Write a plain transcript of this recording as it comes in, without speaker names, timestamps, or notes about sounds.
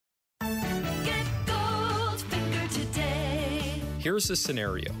Here's the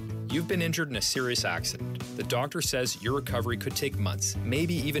scenario. You've been injured in a serious accident. The doctor says your recovery could take months,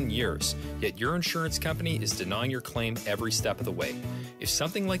 maybe even years, yet your insurance company is denying your claim every step of the way. If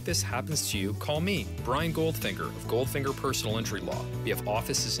something like this happens to you, call me, Brian Goldfinger of Goldfinger Personal Injury Law. We have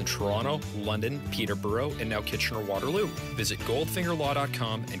offices in Toronto, London, Peterborough, and now Kitchener-Waterloo. Visit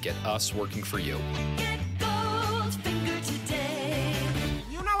goldfingerlaw.com and get us working for you. Get Goldfinger today.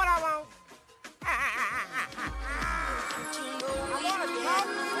 You know what I want?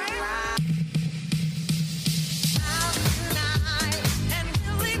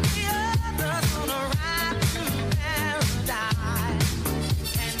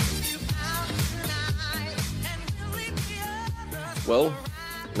 Well,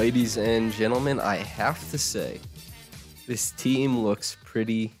 ladies and gentlemen, I have to say, this team looks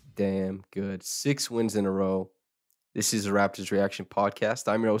pretty damn good. 6 wins in a row. This is the Raptors Reaction Podcast.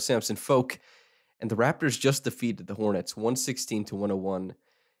 I'm your host, Samson Folk, and the Raptors just defeated the Hornets 116-101.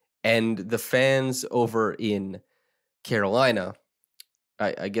 And the fans over in Carolina,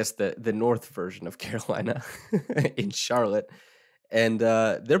 I guess the North version of Carolina, in Charlotte, and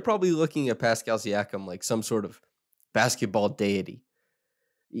they're probably looking at Pascal Siakam like some sort of basketball deity.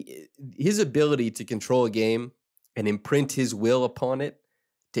 His ability to control a game and imprint his will upon it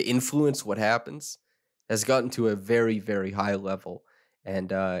to influence what happens has gotten to a very, very high level.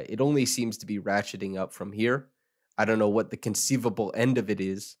 And it only seems to be ratcheting up from here. I don't know what the conceivable end of it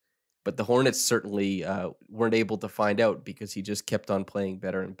is, but the Hornets certainly weren't able to find out because he just kept on playing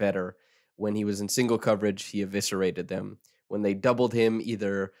better and better. When he was in single coverage, he eviscerated them. When they doubled him,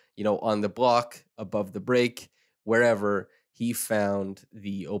 either on the block, above the break, wherever, he found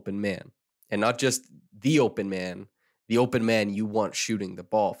the open man. And not just the open man you want shooting the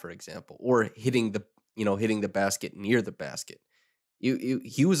ball, for example, or hitting the basket near the basket.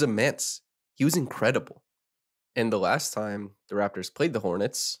 He was immense. He was incredible. And the last time the Raptors played the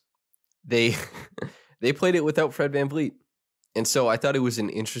Hornets, they played it without Fred VanVleet. And so I thought it was an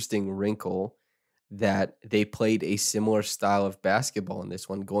interesting wrinkle that they played a similar style of basketball in this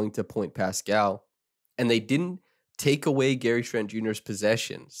one, going to point Pascal, and they didn't take away Gary Trent Jr.'s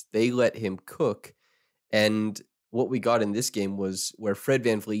possessions. They let him cook. And what we got in this game was where Fred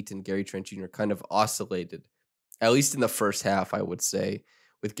VanVleet and Gary Trent Jr. kind of oscillated, at least in the first half, I would say,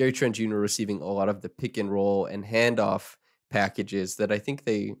 with Gary Trent Jr. receiving a lot of the pick and roll and handoff packages that I think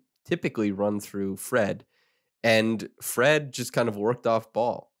they typically run through Fred. And Fred just kind of worked off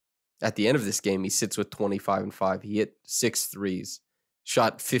ball. At the end of this game, he sits with 25 and 5. He hit 6 threes,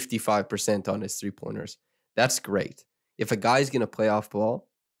 shot 55% on his three-pointers. That's great. If a guy's going to play off ball,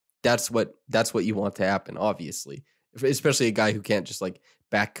 that's what you want to happen, obviously. Especially a guy who can't just like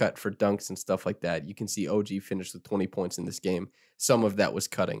back cut for dunks and stuff like that. You can see OG finished with 20 points in this game. Some of that was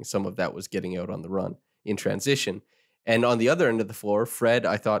cutting. Some of that was getting out on the run in transition. And on the other end of the floor, Fred,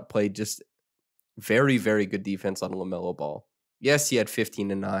 I thought, played just very, very good defense on LaMelo Ball. Yes, he had 15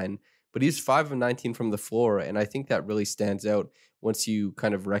 and 9, but he's 5 of 19 from the floor. And I think that really stands out once you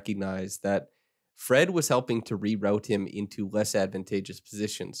kind of recognize that Fred was helping to reroute him into less advantageous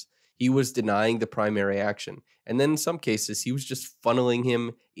positions. He was denying the primary action. And then in some cases, he was just funneling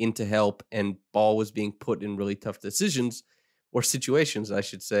him into help, and Ball was being put in really tough decisions, or situations, I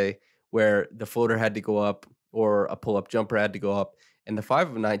should say, where the floater had to go up or a pull-up jumper had to go up. And the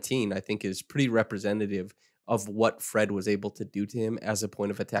 5 of 19, I think, is pretty representative of what Fred was able to do to him as a point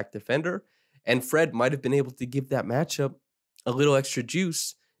of attack defender. And Fred might have been able to give that matchup a little extra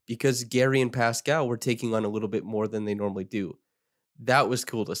juice because Gary and Pascal were taking on a little bit more than they normally do. That was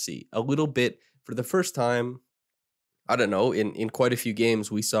cool to see. A little bit, for the first time, I don't know, in quite a few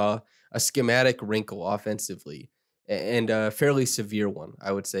games, we saw a schematic wrinkle offensively, and a fairly severe one,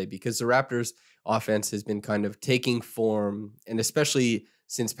 I would say, because the Raptors' offense has been kind of taking form, and especially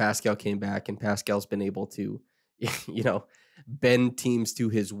since Pascal came back and Pascal's been able to, bend teams to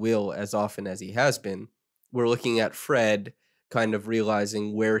his will as often as he has been. We're looking at Fred kind of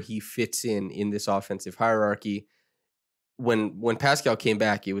realizing where he fits in this offensive hierarchy. When Pascal came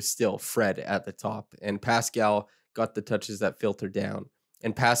back, it was still Fred at the top, and Pascal got the touches that filtered down.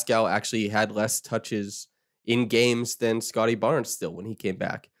 And Pascal actually had less touches in games than Scotty Barnes still when he came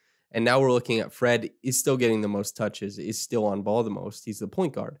back. And now we're looking at Fred is still getting the most touches, is still on ball the most. He's the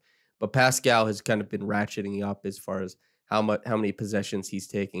point guard. But Pascal has kind of been ratcheting up as far as how many possessions he's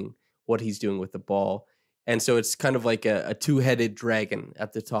taking, what he's doing with the ball. And so it's kind of like a two-headed dragon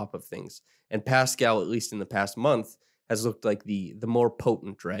at the top of things. And Pascal, at least in the past month, has looked like the more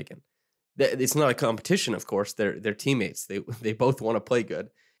potent dragon. It's not a competition, of course. They're teammates. They both want to play good.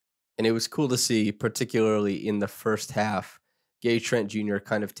 And it was cool to see, particularly in the first half, Gary Trent Jr.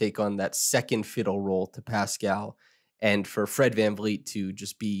 kind of take on that second fiddle role to Pascal and for Fred VanVleet to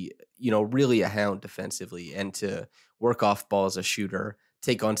just be, really a hound defensively and to work off ball as a shooter,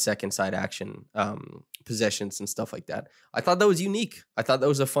 take on second side action possessions and stuff like that. I thought that was unique. I thought that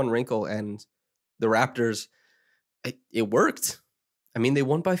was a fun wrinkle, and the Raptors, it worked. I mean, they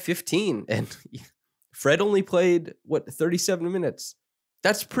won by 15, and Fred only played, 37 minutes.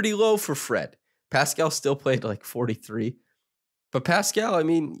 That's pretty low for Fred. Pascal still played like 43. But Pascal, I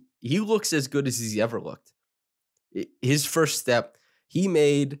mean, he looks as good as he's ever looked. His first step, he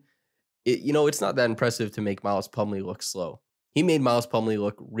made, it's not that impressive to make Miles Plumlee look slow. He made Miles Plumlee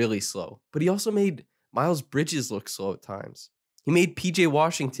look really slow, but he also made Miles Bridges look slow at times. He made PJ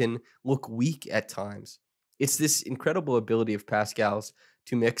Washington look weak at times. It's this incredible ability of Pascal's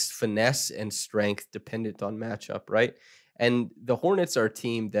to mix finesse and strength dependent on matchup, right? And the Hornets are a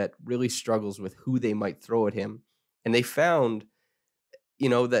team that really struggles with who they might throw at him. And they found,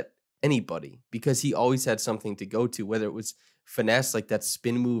 that anybody, because he always had something to go to, whether it was finesse, like that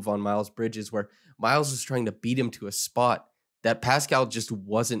spin move on Miles Bridges, where Miles was trying to beat him to a spot that Pascal just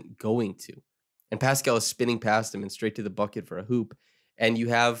wasn't going to. And Pascal is spinning past him and straight to the bucket for a hoop. And you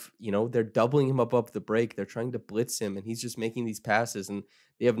have, they're doubling him up the break. They're trying to blitz him, and he's just making these passes, and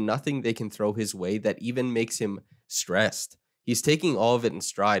they have nothing they can throw his way that even makes him stressed. He's taking all of it in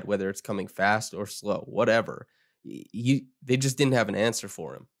stride, whether it's coming fast or slow, whatever. They just didn't have an answer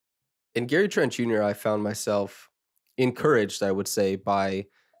for him. In Gary Trent Jr., I found myself encouraged, I would say, by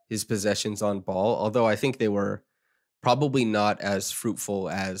his possessions on ball, although I think they were probably not as fruitful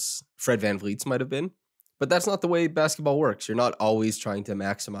as Fred VanVleet's might have been. But that's not the way basketball works. You're not always trying to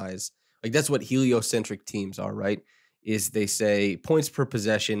maximize. Like, that's what heliocentric teams are, right? Is they say points per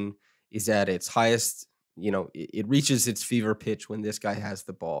possession is at its highest, it reaches its fever pitch when this guy has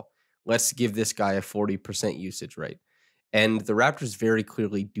the ball. Let's give this guy a 40% usage rate. And the Raptors very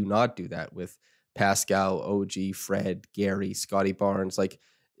clearly do not do that with Pascal, OG, Fred, Gary, Scotty Barnes.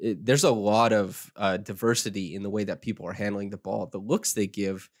 There's a lot of diversity in the way that people are handling the ball, the looks they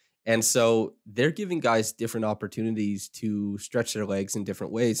give. And so they're giving guys different opportunities to stretch their legs in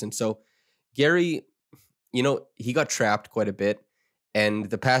different ways. And so Gary, he got trapped quite a bit. And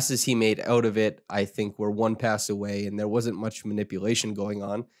the passes he made out of it, I think, were one pass away, and there wasn't much manipulation going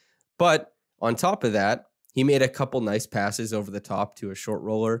on. But on top of that, he made a couple nice passes over the top to a short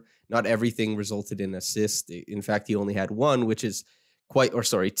roller. Not everything resulted in assist. In fact, he only had one, two, which is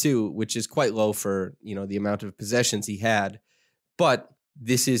quite low for, the amount of possessions he had. But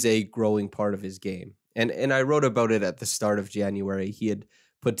this is a growing part of his game. And I wrote about it at the start of January. He had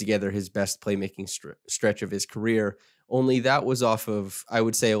put together his best playmaking stretch of his career. Only that was off of, I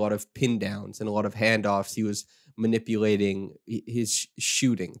would say, a lot of pin downs and a lot of handoffs. He was manipulating his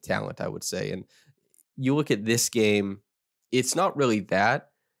shooting talent, I would say. And you look at this game, it's not really that.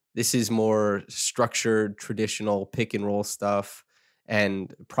 This is more structured, traditional pick and roll stuff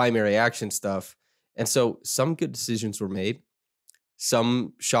and primary action stuff. And so some good decisions were made.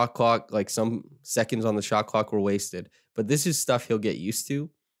 Some shot clock, some seconds on the shot clock were wasted. But this is stuff he'll get used to.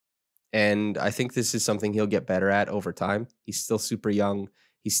 And I think this is something he'll get better at over time. He's still super young.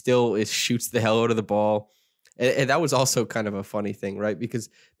 He still shoots the hell out of the ball. And that was also kind of a funny thing, right? Because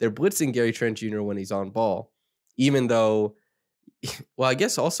they're blitzing Gary Trent Jr. when he's on ball, even though, well, I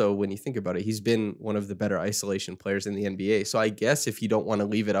guess also when you think about it, he's been one of the better isolation players in the NBA. So I guess if you don't want to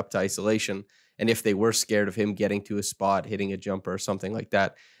leave it up to isolation, and if they were scared of him getting to a spot, hitting a jumper or something like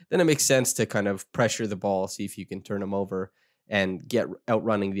that, then it makes sense to kind of pressure the ball, see if you can turn him over and get out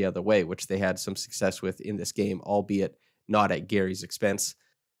running the other way, which they had some success with in this game, albeit not at Gary's expense.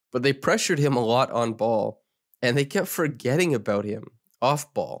 But they pressured him a lot on ball, and they kept forgetting about him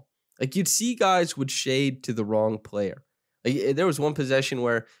off ball. You'd see guys would shade to the wrong player. There was one possession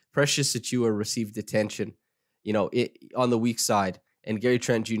where Precious Achiuwa received attention, on the weak side, and Gary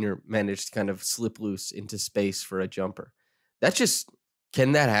Trent Jr. managed to kind of slip loose into space for a jumper.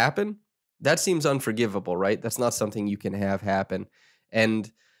 Can that happen? That seems unforgivable, right? That's not something you can have happen.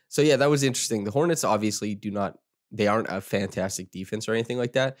 And so, yeah, that was interesting. The Hornets obviously they aren't a fantastic defense or anything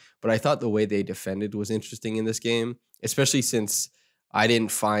like that, but I thought the way they defended was interesting in this game, especially since I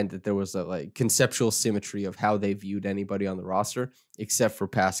didn't find that there was a conceptual symmetry of how they viewed anybody on the roster, except for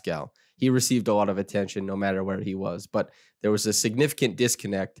Pascal. He received a lot of attention no matter where he was, but there was a significant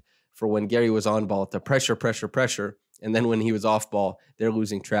disconnect for when Gary was on ball to pressure. And then when he was off ball, they're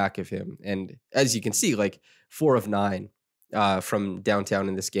losing track of him. And as you can see, 4 of 9 from downtown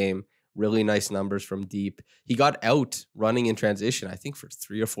in this game, really nice numbers from deep. He got out running in transition, I think, for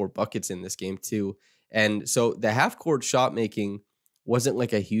 3 or 4 buckets in this game too. And so the half-court shot making wasn't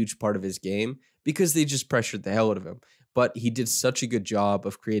a huge part of his game because they just pressured the hell out of him. but he did such a good job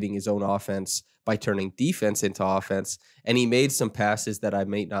of creating his own offense by turning defense into offense. And he made some passes that I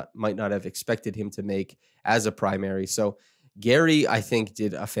might not have expected him to make as a primary. So Gary, I think,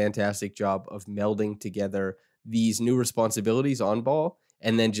 did a fantastic job of melding together these new responsibilities on ball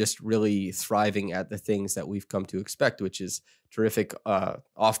and then just really thriving at the things that we've come to expect, which is terrific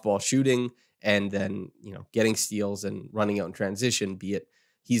off-ball shooting and then, getting steals and running out in transition, be it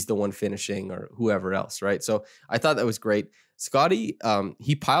he's the one finishing or whoever else, right? So I thought that was great. Scotty,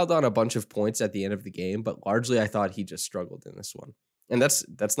 he piled on a bunch of points at the end of the game, but largely I thought he just struggled in this one. And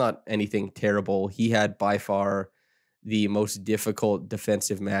that's not anything terrible. He had by far the most difficult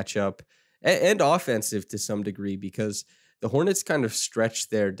defensive matchup and offensive to some degree because the Hornets kind of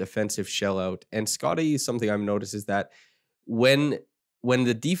stretched their defensive shell out. And Scotty, something I've noticed is that when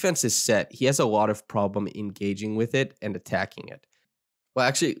the defense is set, he has a lot of problem engaging with it and attacking it. Well,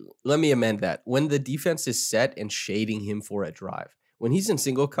 actually, let me amend that. When the defense is set and shading him for a drive, when he's in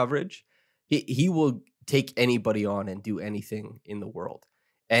single coverage, he will take anybody on and do anything in the world.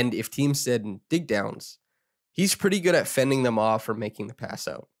 And if teams said in dig downs, he's pretty good at fending them off or making the pass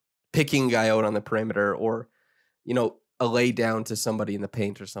out, picking a guy out on the perimeter or, a lay down to somebody in the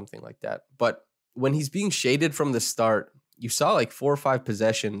paint or something like that. But when he's being shaded from the start, you saw like 4 or 5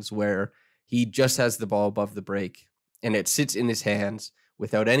 possessions where he just has the ball above the break and it sits in his hands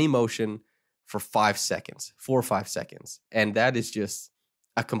without any motion for 5 seconds, 4 or 5 seconds. And that is just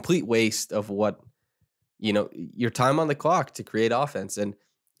a complete waste of your time on the clock to create offense. And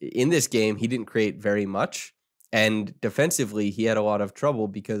in this game, he didn't create very much. And defensively, he had a lot of trouble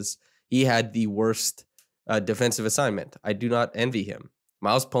because he had the worst defensive assignment. I do not envy him.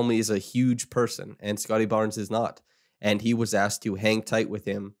 Miles Plumlee is a huge person, and Scotty Barnes is not. And he was asked to hang tight with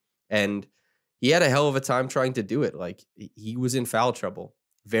him, and he had a hell of a time trying to do it. Like, he was in foul trouble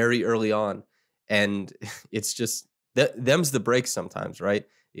very early on, and it's just them's the breaks sometimes, right?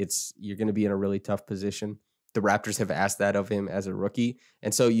 You're going to be in a really tough position. The Raptors have asked that of him as a rookie,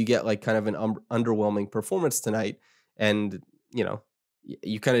 and so you get like kind of an underwhelming performance tonight, and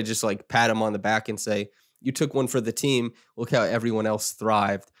you kind of just like pat him on the back and say, you took one for the team. Look how everyone else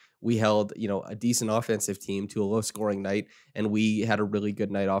thrived. We held, a decent offensive team to a low scoring night, and we had a really good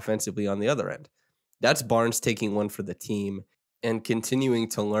night offensively on the other end. That's Barnes taking one for the team and continuing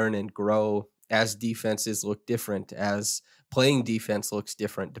to learn and grow as defenses look different, as playing defense looks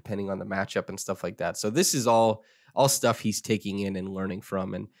different depending on the matchup and stuff like that. So this is all stuff he's taking in and learning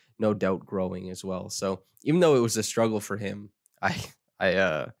from, and no doubt growing as well. So even though it was a struggle for him, I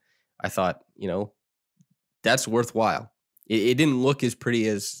thought, that's worthwhile. It didn't look as pretty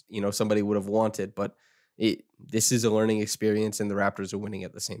as, somebody would have wanted, but this is a learning experience, and the Raptors are winning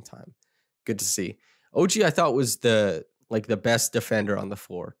at the same time. Good to see. OG, I thought, was the best defender on the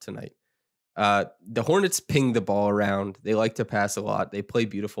floor tonight. The Hornets ping the ball around. They like to pass a lot. They play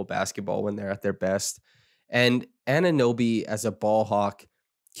beautiful basketball when they're at their best. And Anunoby, as a ball hawk,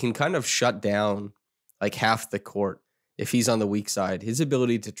 can kind of shut down like half the court if he's on the weak side. His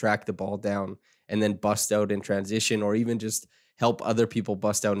ability to track the ball down and then bust out in transition, or even just help other people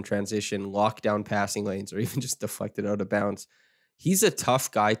bust out in transition, lock down passing lanes, or even just deflect it out of bounds. He's a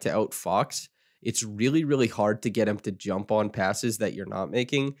tough guy to outfox. It's really, really hard to get him to jump on passes that you're not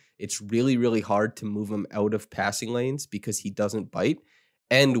making. It's really, really hard to move him out of passing lanes because he doesn't bite.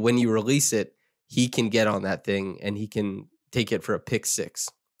 And when you release it, he can get on that thing and he can take it for a pick six.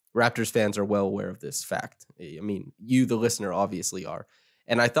 Raptors fans are well aware of this fact. I mean, you, the listener, obviously are.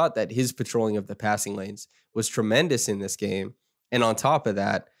 And I thought that his patrolling of the passing lanes was tremendous in this game. And on top of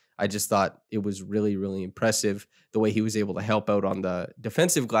that, I just thought it was really, really impressive the way he was able to help out on the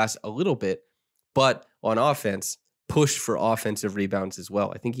defensive glass a little bit, but on offense, pushed for offensive rebounds as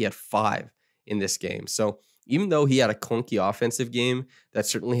well. I think he had 5 in this game. So even though he had a clunky offensive game, that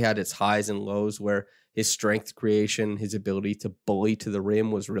certainly had its highs and lows where his strength creation, his ability to bully to the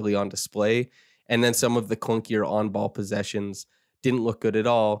rim was really on display. And then some of the clunkier on-ball possessions didn't look good at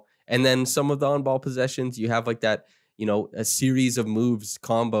all. And then some of the on-ball possessions, you have like that, a series of moves,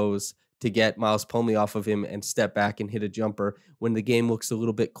 combos to get Miles Plumlee off of him and step back and hit a jumper when the game looks a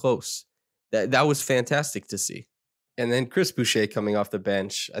little bit close. That was fantastic to see. And then Chris Boucher coming off the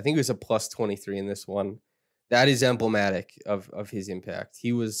bench, I think it was a plus 23 in this one. That is emblematic of his impact.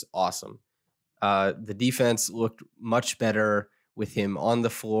 He was awesome. The defense looked much better with him on the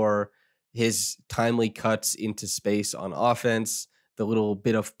floor. His timely cuts into space on offense, the little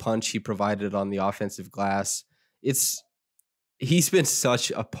bit of punch he provided on the offensive glass. He's been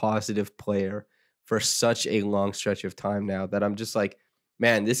such a positive player for such a long stretch of time now that I'm just like,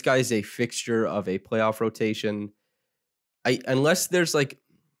 man, this guy's a fixture of a playoff rotation. Unless there's like,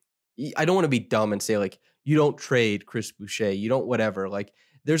 I don't want to be dumb and say like you don't trade Chris Boucher. You don't whatever. Like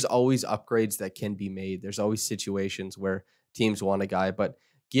there's always upgrades that can be made. There's always situations where teams want a guy, but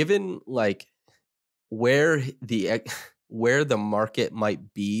given like where the where the market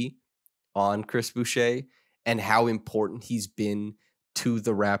might be on Chris Boucher and how important he's been to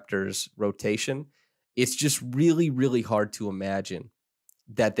the Raptors rotation, it's just really, really hard to imagine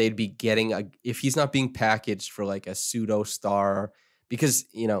that they'd be getting if he's not being packaged for like a pseudo star, because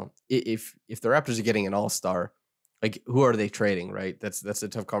if the Raptors are getting an all-star, like who are they trading, right? That's a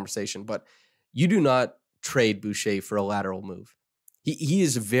tough conversation, but you do not trade Boucher for a lateral move. He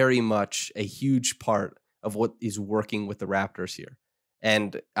is very much a huge part of what is working with the Raptors here.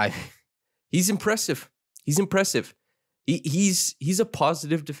 And he's impressive. He's impressive. He's a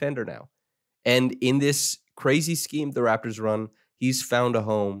positive defender now. And in this crazy scheme the Raptors run, he's found a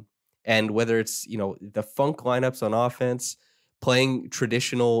home. And whether it's, the funk lineups on offense, playing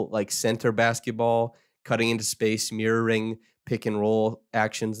traditional like center basketball, cutting into space, mirroring pick and roll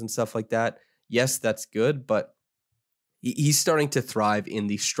actions and stuff like that. Yes, that's good, but he's starting to thrive in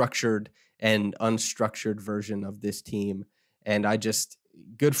the structured and unstructured version of this team. And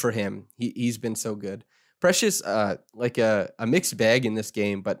good for him. He's been so good. Precious, like a mixed bag in this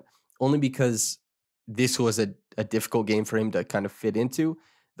game, but only because this was a difficult game for him to kind of fit into.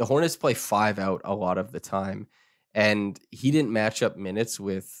 The Hornets play 5 out a lot of the time, and he didn't match up minutes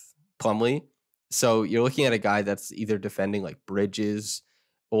with Plumlee. So you're looking at a guy that's either defending like Bridges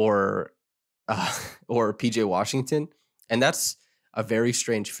or PJ Washington. And that's a very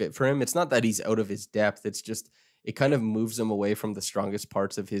strange fit for him. It's not that he's out of his depth. It's just, it kind of moves him away from the strongest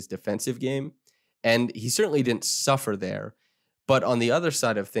parts of his defensive game. And he certainly didn't suffer there. But on the other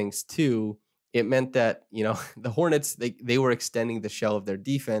side of things too, it meant that, the Hornets, they were extending the shell of their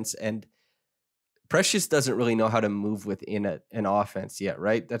defense, and Precious doesn't really know how to move within an offense yet,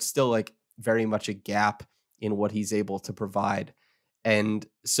 right? That's still like very much a gap in what he's able to provide. And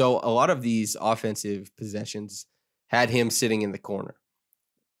so a lot of these offensive possessions had him sitting in the corner.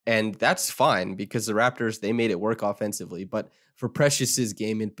 And that's fine because the Raptors, they made it work offensively. But for Precious's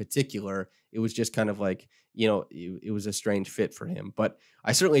game in particular, it was just kind of like, it was a strange fit for him. But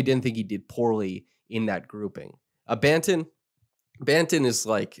I certainly didn't think he did poorly in that grouping. Banton is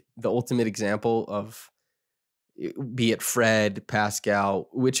like the ultimate example of, be it Fred, Pascal,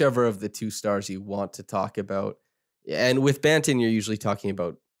 whichever of the 2 stars you want to talk about. And with Banton, you're usually talking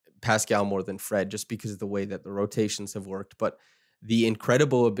about Pascal more than Fred, just because of the way that the rotations have worked. But the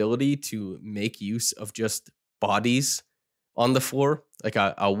incredible ability to make use of just bodies on the floor, like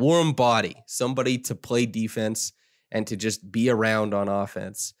a warm body, somebody to play defense and to just be around on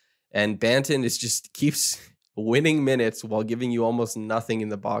offense. And Banton keeps winning minutes while giving you almost nothing in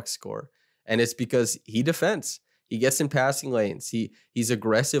the box score. And it's because he defends. He gets in passing lanes. He's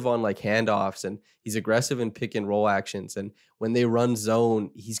aggressive on like handoffs, and he's aggressive in pick and roll actions. And when they run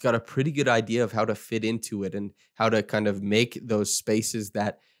zone, he's got a pretty good idea of how to fit into it and how to kind of make those spaces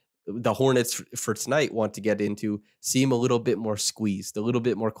that the Hornets for tonight want to get into seem a little bit more squeezed, a little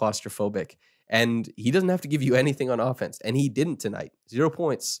bit more claustrophobic. And he doesn't have to give you anything on offense. And he didn't tonight. 0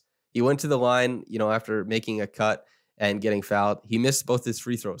 points. He went to the line, after making a cut and getting fouled. He missed both his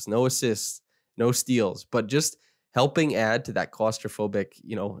free throws, no assists, no steals, but just helping add to that claustrophobic,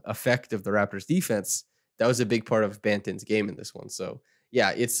 effect of the Raptors defense. That was a big part of Banton's game in this one. So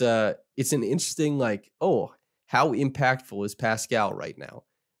yeah, it's an interesting, like, how impactful is Pascal right now?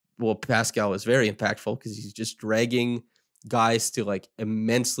 Well, Pascal is very impactful because he's just dragging guys to like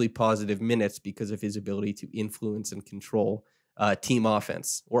immensely positive minutes because of his ability to influence and control team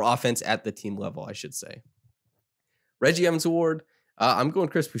offense, or offense at the team level, I should say. Reggie Evans Award, I'm going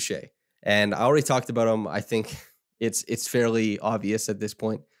Chris Boucher. And I already talked about him. I think it's fairly obvious at this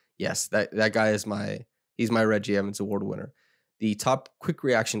point. Yes, that guy is he's my Reggie Evans Award winner. The top quick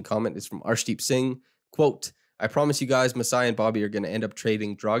reaction comment is from Arshdeep Singh. Quote, I promise you guys, Masai and Bobby are going to end up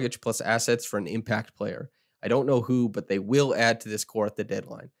trading Dragic plus assets for an impact player. I don't know who, but they will add to this core at the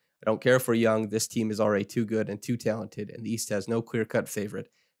deadline. I don't care if we're young. This team is already too good and too talented, and the East has no clear-cut favorite.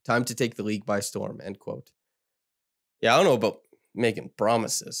 Time to take the league by storm, end quote. Yeah, I don't know about making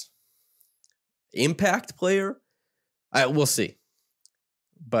promises. Impact player? We'll see.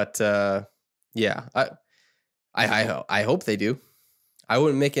 But yeah, I hope they do. I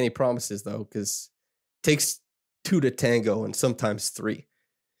wouldn't make any promises though, because it takes 2 to tango, and sometimes 3,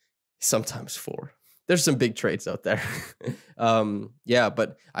 sometimes 4. There's some big trades out there. Yeah,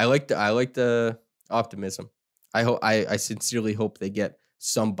 but I like the optimism. I sincerely hope they get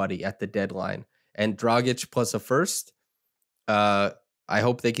somebody at the deadline, and Dragic plus a first. I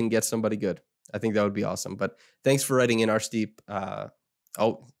hope they can get somebody good. I think that would be awesome. But thanks for writing in, Arshdeep.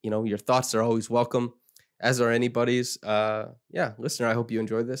 Your thoughts are always welcome. as are anybody's. Yeah, listener, I hope you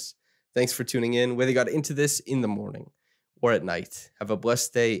enjoyed this. Thanks for tuning in, whether you got into this in the morning or at night. Have a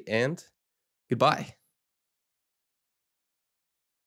blessed day and goodbye.